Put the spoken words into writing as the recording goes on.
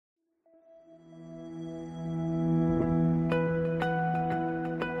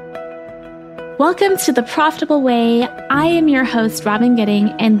Welcome to The Profitable Way. I am your host, Robin Gooding,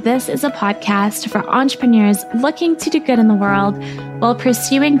 and this is a podcast for entrepreneurs looking to do good in the world while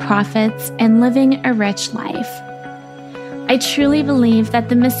pursuing profits and living a rich life. I truly believe that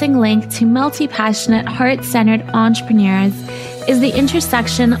the missing link to multi-passionate, heart-centered entrepreneurs is the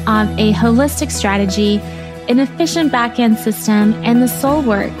intersection of a holistic strategy, an efficient back-end system, and the soul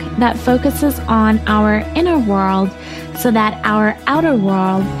work that focuses on our inner world so that our outer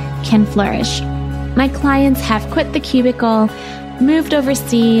world can flourish. My clients have quit the cubicle, moved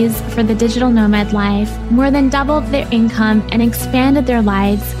overseas for the digital nomad life, more than doubled their income, and expanded their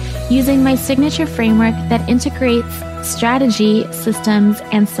lives using my signature framework that integrates strategy, systems,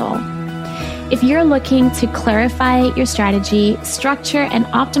 and soul. If you're looking to clarify your strategy, structure and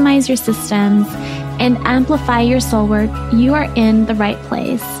optimize your systems, and amplify your soul work, you are in the right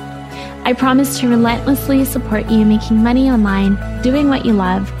place. I promise to relentlessly support you making money online, doing what you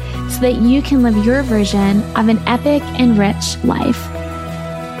love, so that you can live your version of an epic and rich life.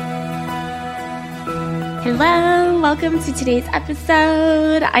 Hello, welcome to today's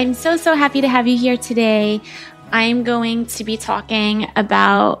episode. I'm so happy to have you here today. I'm going to be talking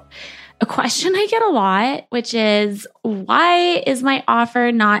about a question I get a lot, which is, why is my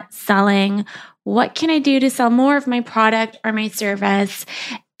offer not selling? What can I do to sell more of my product or my service?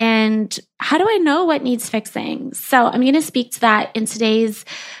 And how do I know what needs fixing? So I'm going to speak to that in today's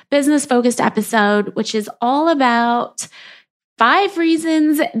business-focused episode, which is all about 5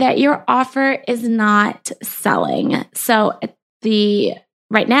 reasons that your offer is not selling. So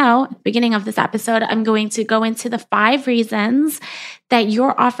right now, at the beginning of this episode, I'm going to go into the 5 reasons that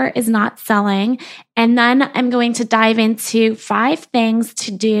your offer is not selling. And then I'm going to dive into 5 things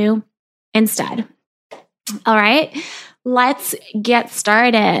to do instead. All right. Let's get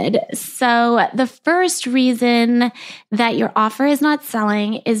started. So the first reason that your offer is not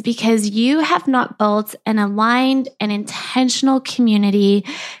selling is because you have not built an aligned and intentional community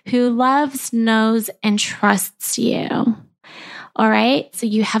who loves, knows, and trusts you. All right. So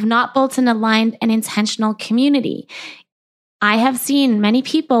you have not built an aligned and intentional community. I have seen many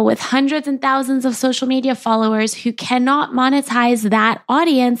people with hundreds and thousands of social media followers who cannot monetize that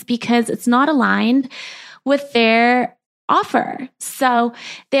audience because it's not aligned with their offer. So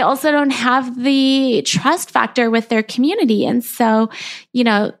they also don't have the trust factor with their community. And so,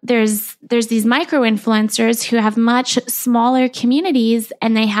 there's these micro influencers who have much smaller communities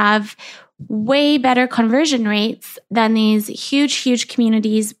and they have way better conversion rates than these huge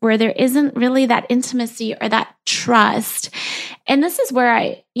communities where there isn't really that intimacy or that trust. And this is where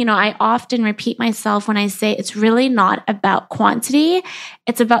I often repeat myself when I say it's really not about quantity.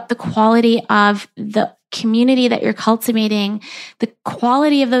 It's about the quality of the community that you're cultivating, the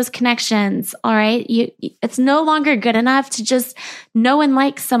quality of those connections. All right. It's no longer good enough to just know and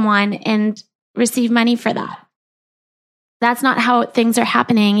like someone and receive money for that. That's not how things are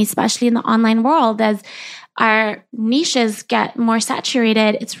happening, especially in the online world. As our niches get more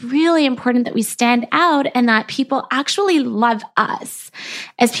saturated, it's really important that we stand out and that people actually love us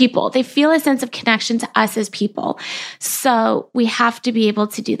as people. They feel a sense of connection to us as people. So we have to be able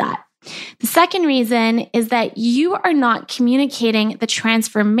to do that. The second reason is that you are not communicating the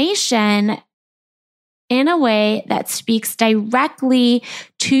transformation in a way that speaks directly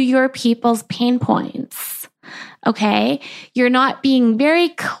to your people's pain points. Okay? You're not being very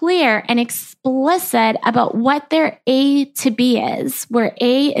clear and explicit about what their A to B is, where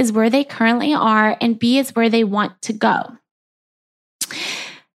A is where they currently are and B is where they want to go.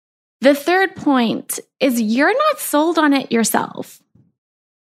 The third point is you're not sold on it yourself.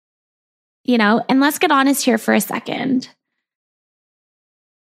 And let's get honest here for a second.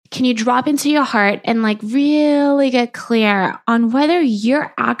 Can you drop into your heart and really get clear on whether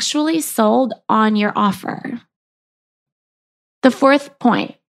you're actually sold on your offer? The fourth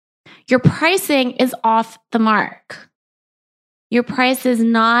point, your pricing is off the mark. Your price is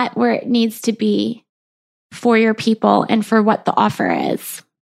not where it needs to be for your people and for what the offer is.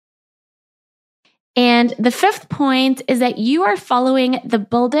 And the fifth point is that you are following the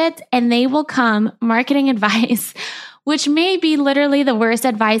build it and they will come marketing advice, which may be literally the worst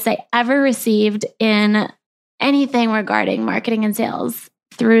advice I ever received in anything regarding marketing and sales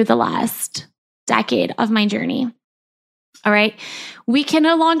through the last decade of my journey. All right. We can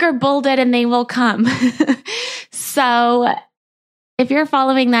no longer build it and they will come. So if you're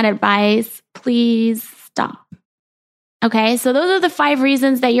following that advice, please stop. Okay, so those are the 5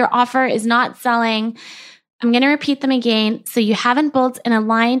 reasons that your offer is not selling. I'm going to repeat them again. So you haven't built an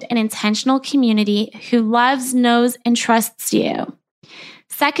aligned and intentional community who loves, knows, and trusts you.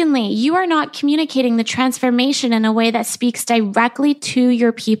 Secondly, you are not communicating the transformation in a way that speaks directly to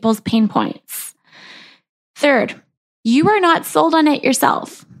your people's pain points. Third, you are not sold on it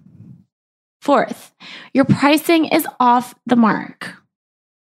yourself. Fourth, your pricing is off the mark.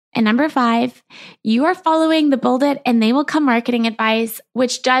 And number 5, you are following the build it and they will come marketing advice,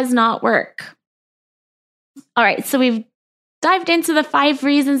 which does not work. All right, so we've dived into the 5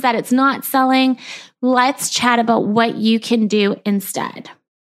 reasons that it's not selling. Let's chat about what you can do instead.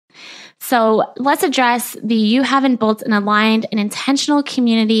 So let's address the you haven't built an aligned and intentional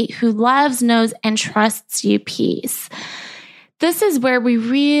community who loves, knows, and trusts you piece. This is where we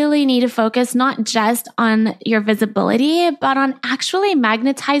really need to focus not just on your visibility, but on actually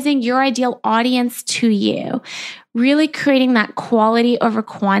magnetizing your ideal audience to you, really creating that quality over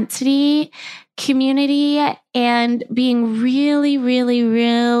quantity community and being really, really,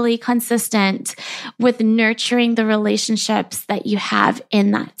 really consistent with nurturing the relationships that you have in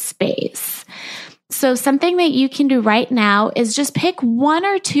that space. So something that you can do right now is just pick 1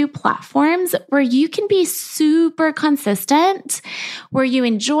 or 2 platforms where you can be super consistent, where you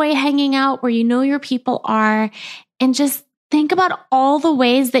enjoy hanging out, where you know your people are, and just think about all the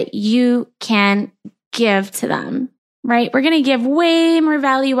ways that you can give to them, right? We're going to give way more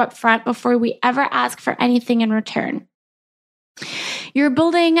value up front before we ever ask for anything in return. You're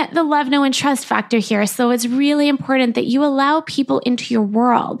building the love, know, and trust factor here. So it's really important that you allow people into your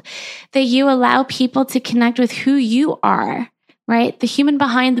world, that you allow people to connect with who you are, right? The human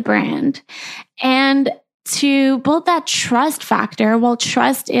behind the brand. And to build that trust factor, well,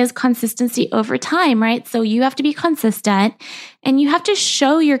 trust is consistency over time, right? So you have to be consistent and you have to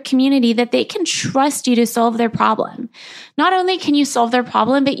show your community that they can trust you to solve their problem. Not only can you solve their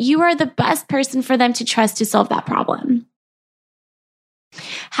problem, but you are the best person for them to trust to solve that problem.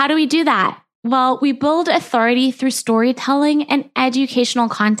 How do we do that? Well, we build authority through storytelling and educational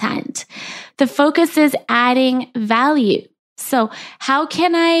content. The focus is adding value. So how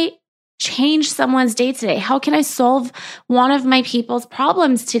can I change someone's day today? How can I solve one of my people's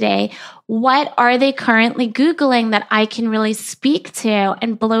problems today? What are they currently Googling that I can really speak to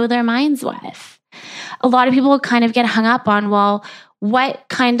and blow their minds with? A lot of people kind of get hung up on, well, what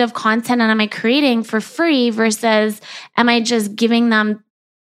kind of content am I creating for free versus am I just giving them,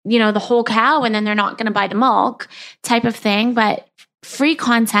 the whole cow and then they're not going to buy the milk type of thing. But free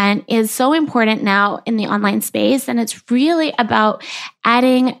content is so important now in the online space. And it's really about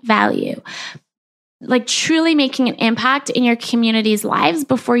adding value, like truly making an impact in your community's lives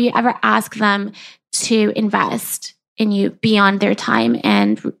before you ever ask them to invest in you beyond their time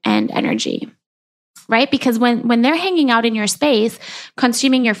and energy. Right? Because when they're hanging out in your space,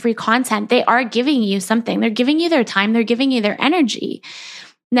 consuming your free content, they are giving you something. They're giving you their time. They're giving you their energy.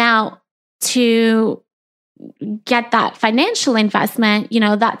 Now, to get that financial investment,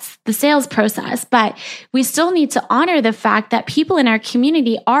 that's the sales process. But we still need to honor the fact that people in our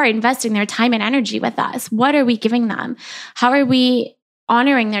community are investing their time and energy with us. What are we giving them? How are we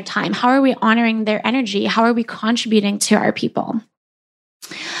honoring their time? How are we honoring their energy? How are we contributing to our people?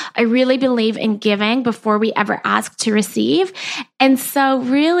 I really believe in giving before we ever ask to receive. And so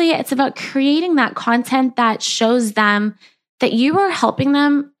really it's about creating that content that shows them that you are helping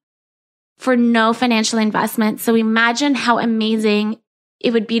them for no financial investment. So imagine how amazing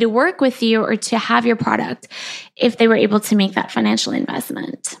it would be to work with you or to have your product if they were able to make that financial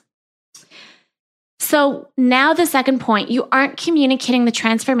investment. So now the second point, you aren't communicating the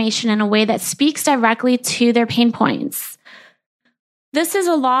transformation in a way that speaks directly to their pain points. This is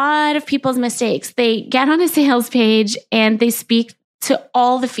a lot of people's mistakes. They get on a sales page and they speak to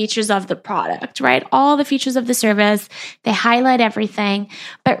all the features of the product, right? All the features of the service. They highlight everything.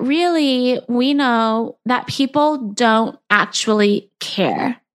 But really, we know that people don't actually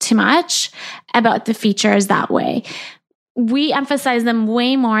care too much about the features that way. We emphasize them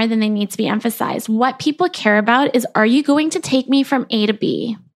way more than they need to be emphasized. What people care about is, are you going to take me from A to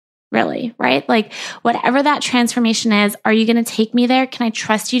B? Really, right? Like whatever that transformation is, are you going to take me there? Can I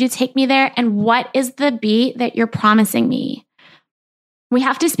trust you to take me there? And what is the B that you're promising me? We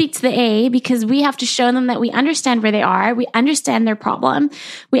have to speak to the A because we have to show them that we understand where they are. We understand their problem.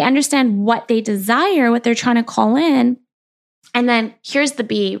 We understand what they desire, what they're trying to call in. And then here's the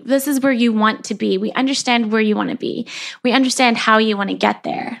B. This is where you want to be. We understand where you want to be. We understand how you want to get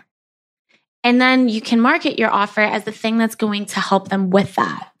there. And then you can market your offer as the thing that's going to help them with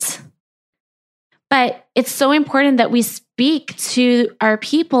that. But it's so important that we speak to our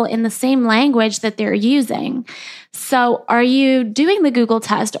people in the same language that they're using. So are you doing the Google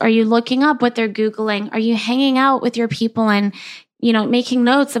test? Are you looking up what they're Googling? Are you hanging out with your people and making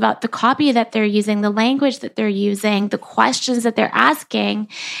notes about the copy that they're using, the language that they're using, the questions that they're asking?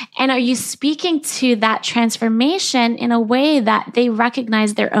 And are you speaking to that transformation in a way that they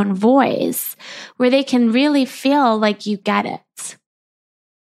recognize their own voice, where they can really feel like you get it?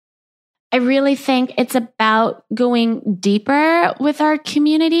 I really think it's about going deeper with our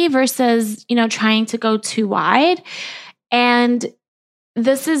community versus, trying to go too wide. And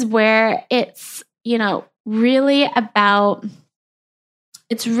this is where it's really about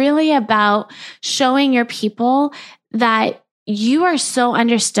showing your people that you are so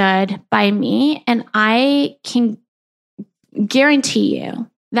understood by me, and I can guarantee you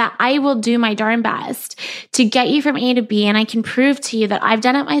that I will do my darn best to get you from A to B, and I can prove to you that I've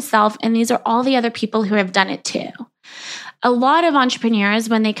done it myself, and these are all the other people who have done it too. A lot of entrepreneurs,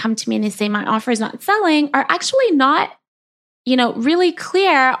 when they come to me and they say my offer is not selling, are actually not really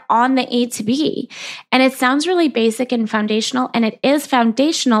clear on the A to B. And it sounds really basic and foundational, and it is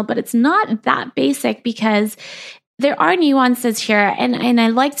foundational, but it's not that basic because there are nuances here. And I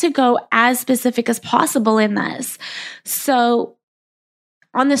like to go as specific as possible in this. So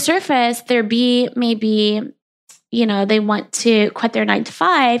on the surface, maybe, they want to quit their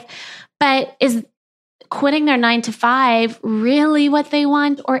 9-to-5, but is quitting their 9-to-5 really what they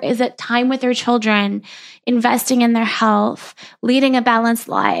want? Or is it time with their children, investing in their health, leading a balanced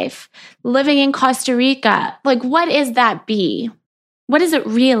life, living in Costa Rica? Like, what is that B? What is it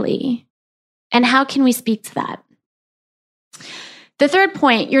really? And how can we speak to that? The third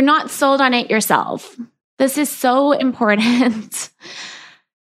point, you're not sold on it yourself. This is so important.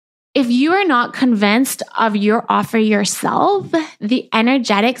 If you are not convinced of your offer yourself, the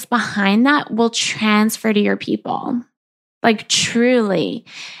energetics behind that will transfer to your people. Like, truly.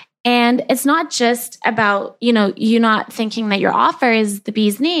 And it's not just about, you not thinking that your offer is the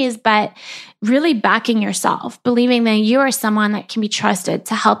bee's knees, but really backing yourself, believing that you are someone that can be trusted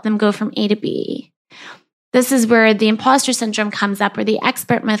to help them go from A to B. This is where the imposter syndrome comes up, or the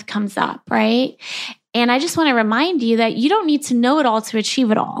expert myth comes up, right? And I just want to remind you that you don't need to know it all to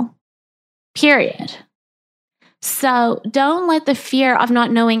achieve it all. Period. So don't let the fear of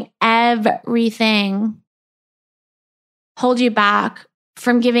not knowing everything hold you back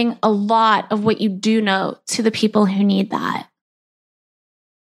from giving a lot of what you do know to the people who need that.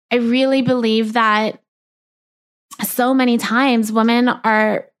 I really believe that so many times women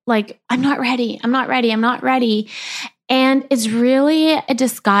are like, I'm not ready. I'm not ready. I'm not ready. And it's really a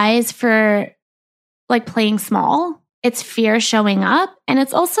disguise for like playing small. It's fear showing up. And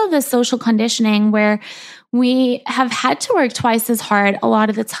it's also the social conditioning where we have had to work twice as hard a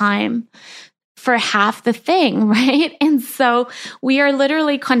lot of the time for half the thing, right? And so we are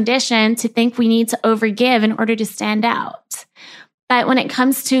literally conditioned to think we need to overgive in order to stand out. But when it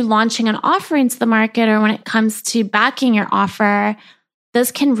comes to launching an offer into the market, or when it comes to backing your offer,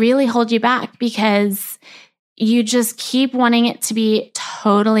 this can really hold you back because you just keep wanting it to be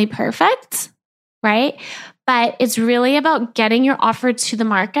totally perfect, right? But it's really about getting your offer to the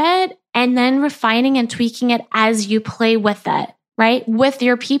market and then refining and tweaking it as you play with it, right? With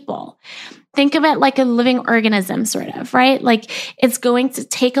your people. Think of it like a living organism, sort of, right? Like it's going to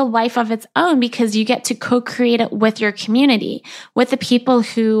take a life of its own because you get to co-create it with your community, with the people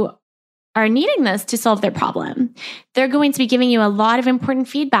who are needing this to solve their problem. They're going to be giving you a lot of important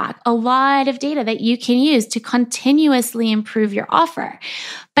feedback, a lot of data that you can use to continuously improve your offer.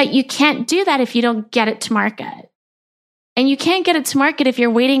 But you can't do that if you don't get it to market. And you can't get it to market if you're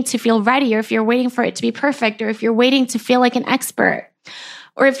waiting to feel ready, or if you're waiting for it to be perfect, or if you're waiting to feel like an expert,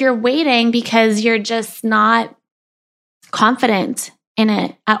 or if you're waiting because you're just not confident in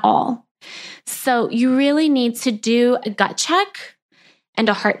it at all. So you really need to do a gut check and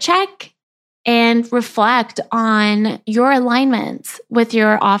a heart check and reflect on your alignment with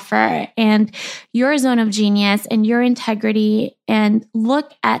your offer and your zone of genius and your integrity, and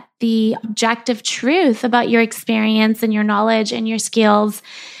look at the objective truth about your experience and your knowledge and your skills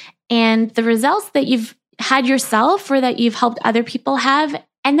and the results that you've had yourself or that you've helped other people have,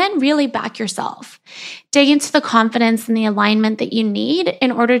 and then really back yourself. Dig into the confidence and the alignment that you need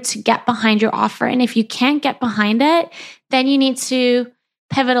in order to get behind your offer. And if you can't get behind it, then you need to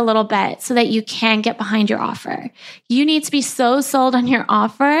pivot a little bit so that you can get behind your offer. You need to be so sold on your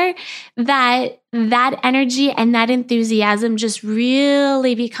offer that that energy and that enthusiasm just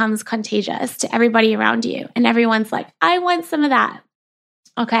really becomes contagious to everybody around you. And everyone's like, I want some of that.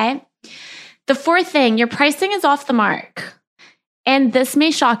 Okay. The fourth thing, your pricing is off the mark. And this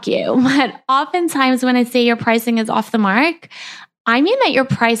may shock you, but oftentimes when I say your pricing is off the mark, I mean that you're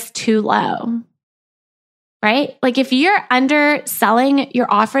priced too low. right? Like if you're underselling your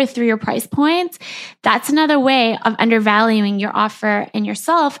offer through your price points, that's another way of undervaluing your offer and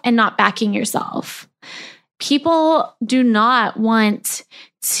yourself and not backing yourself. People do not want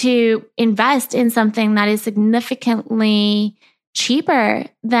to invest in something that is significantly cheaper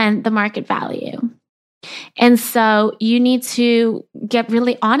than the market value. And so you need to get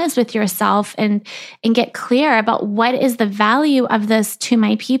really honest with yourself and get clear about what is the value of this to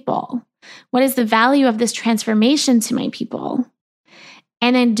my people? What is the value of this transformation to my people?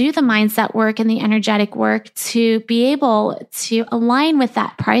 And then do the mindset work and the energetic work to be able to align with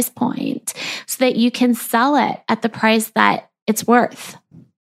that price point so that you can sell it at the price that it's worth.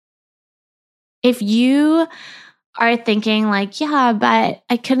 If you are thinking like, yeah, but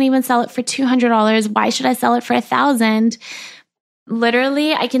I couldn't even sell it for $200. Why should I sell it for $1,000?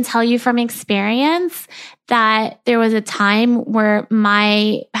 Literally, I can tell you from experience that there was a time where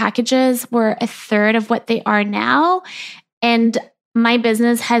my packages were a third of what they are now. And my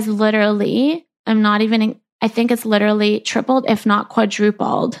business has literally, I think it's literally tripled, if not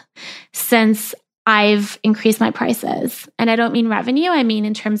quadrupled, since I've increased my prices. And I don't mean revenue, I mean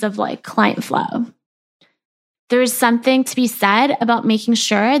in terms of like client flow. There's something to be said about making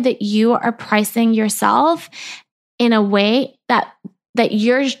sure that you are pricing yourself in a way that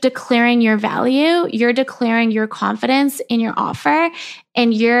you're declaring your value, you're declaring your confidence in your offer,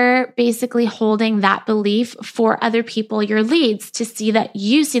 and you're basically holding that belief for other people, your leads, to see that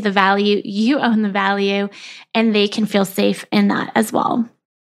you see the value, you own the value, and they can feel safe in that as well.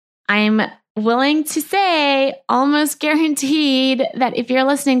 I'm willing to say, almost guaranteed, that if you're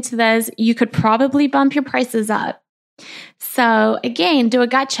listening to this, you could probably bump your prices up. So again, do a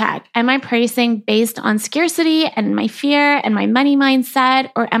gut check. Am I pricing based on scarcity and my fear and my money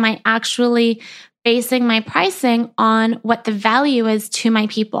mindset, or am I actually basing my pricing on what the value is to my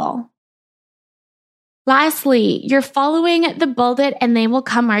people? Lastly, you're following the build it and they will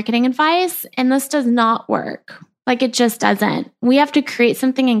come marketing advice, and this does not work. Like it just doesn't. We have to create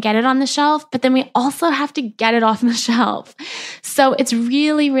something and get it on the shelf, but then we also have to get it off the shelf. So it's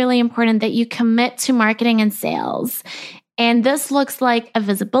really, really important that you commit to marketing and sales. And this looks like a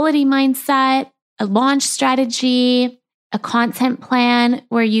visibility mindset, a launch strategy, a content plan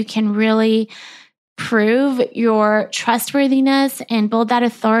where you can really prove your trustworthiness and build that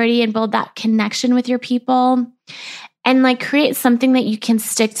authority and build that connection with your people, and like create something that you can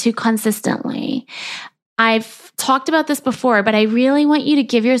stick to consistently. I've talked about this before, but I really want you to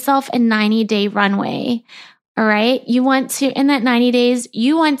give yourself a 90-day runway. All right. You want to, in that 90 days,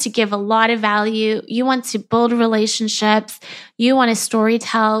 you want to give a lot of value. You want to build relationships. You want to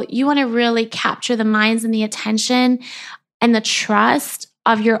storytell. You want to really capture the minds and the attention and the trust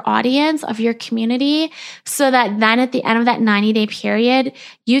of your audience, of your community, so that then at the end of that 90-day period,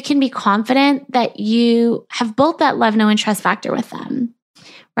 you can be confident that you have built that love, know, and trust factor with them.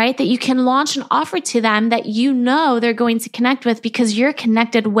 Right? That you can launch an offer to them that you know they're going to connect with because you're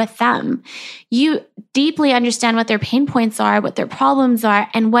connected with them. You deeply understand what their pain points are, what their problems are,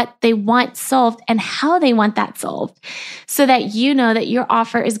 and what they want solved and how they want that solved, so that you know that your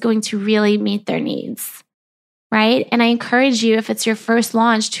offer is going to really meet their needs. Right? And I encourage you, if it's your first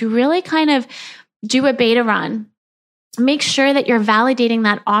launch, to really kind of do a beta run. Make sure that you're validating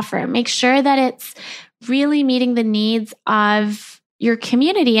that offer. Make sure that it's really meeting the needs of your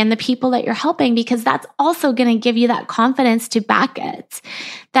community and the people that you're helping, because that's also going to give you that confidence to back it.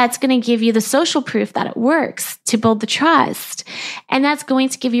 That's going to give you the social proof that it works to build the trust. And that's going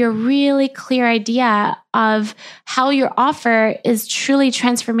to give you a really clear idea of how your offer is truly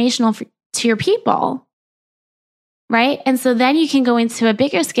transformational to your people. Right? And so then you can go into a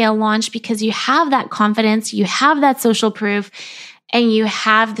bigger scale launch because you have that confidence, you have that social proof, and you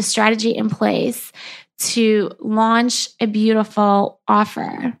have the strategy in place to launch a beautiful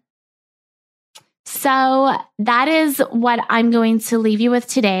offer. So that is what I'm going to leave you with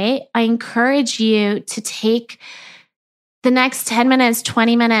today. I encourage you to take the next 10 minutes,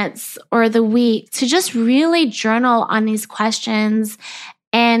 20 minutes, or the week to just really journal on these questions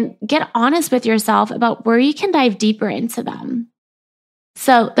and get honest with yourself about where you can dive deeper into them.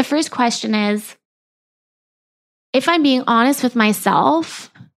 So the first question is, if I'm being honest with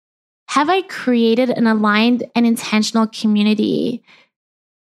myself, have I created an aligned and intentional community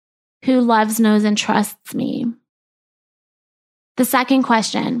who loves, knows, and trusts me? The second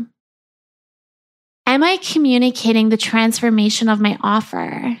question, am I communicating the transformation of my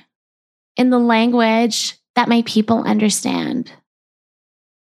offer in the language that my people understand?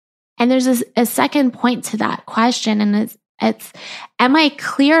 And there's a second point to that question, and it's am I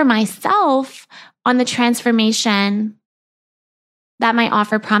clear myself on the transformation that my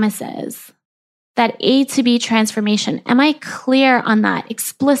offer promises? that A to B transformation? Am I clear on that,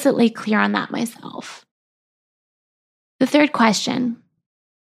 explicitly clear on that myself? The third question,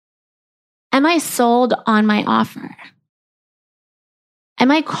 am I sold on my offer? Am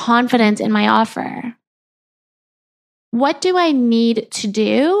I confident in my offer? What do I need to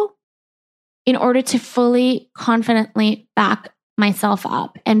do in order to fully, confidently back myself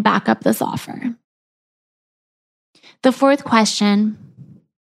up and back up this offer? The fourth question,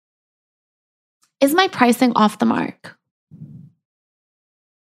 is my pricing off the mark?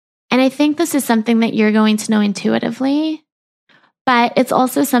 And I think this is something that you're going to know intuitively, but it's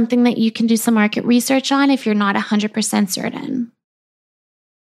also something that you can do some market research on if you're not 100% certain.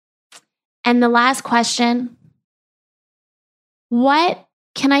 And the last question, what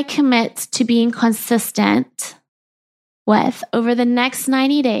can I commit to being consistent with over the next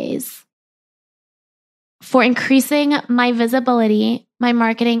 90 days for increasing my visibility, my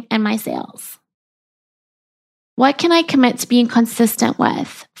marketing, and my sales? What can I commit to being consistent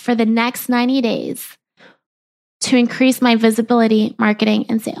with for the next 90 days to increase my visibility, marketing,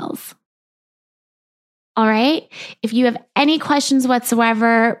 and sales? All right. If you have any questions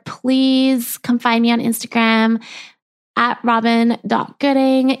whatsoever, please come find me on Instagram at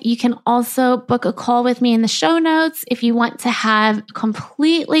robin.gooding. You can also book a call with me in the show notes if you want to have a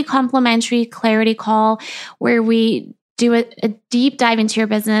completely complimentary clarity call where we do a deep dive into your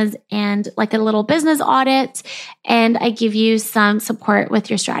business and like a little business audit, and I give you some support with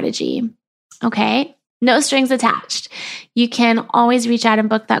your strategy. Okay? No strings attached. You can always reach out and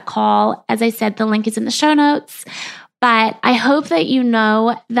book that call. As I said, the link is in the show notes. But I hope that you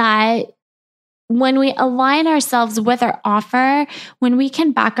know that when we align ourselves with our offer, when we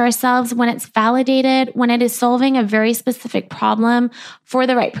can back ourselves, when it's validated, when it is solving a very specific problem for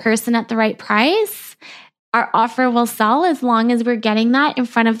the right person at the right price, our offer will sell as long as we're getting that in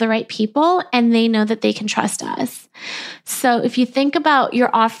front of the right people and they know that they can trust us. So if you think about your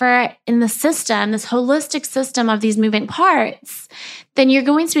offer in the system, this holistic system of these moving parts, then you're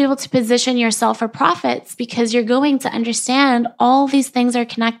going to be able to position yourself for profits because you're going to understand all these things are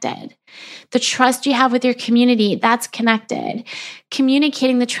connected. The trust you have with your community, that's connected.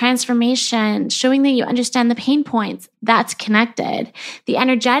 Communicating the transformation, showing that you understand the pain points, that's connected. The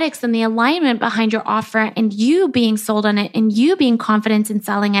energetics and the alignment behind your offer and you being sold on it and you being confident in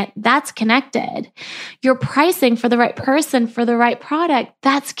selling it, that's connected. Your pricing for the right person, for the right product,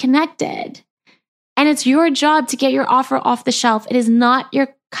 that's connected. And it's your job to get your offer off the shelf. It is not your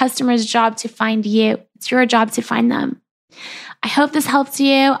customer's job to find you. It's your job to find them. I hope this helps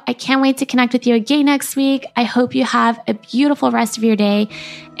you. I can't wait to connect with you again next week. I hope you have a beautiful rest of your day.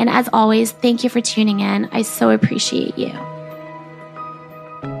 And as always, thank you for tuning in. I so appreciate you.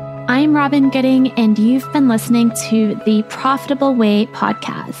 I'm Robin Gooding, and you've been listening to the Profitable Way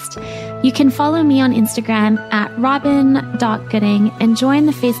podcast. You can follow me on Instagram at robin.gooding and join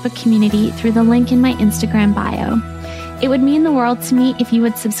the Facebook community through the link in my Instagram bio. It would mean the world to me if you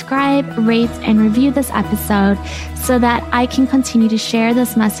would subscribe, rate, and review this episode so that I can continue to share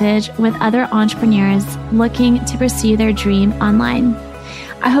this message with other entrepreneurs looking to pursue their dream online.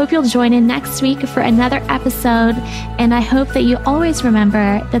 I hope you'll join in next week for another episode, and I hope that you always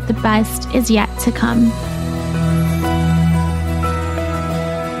remember that the best is yet to come.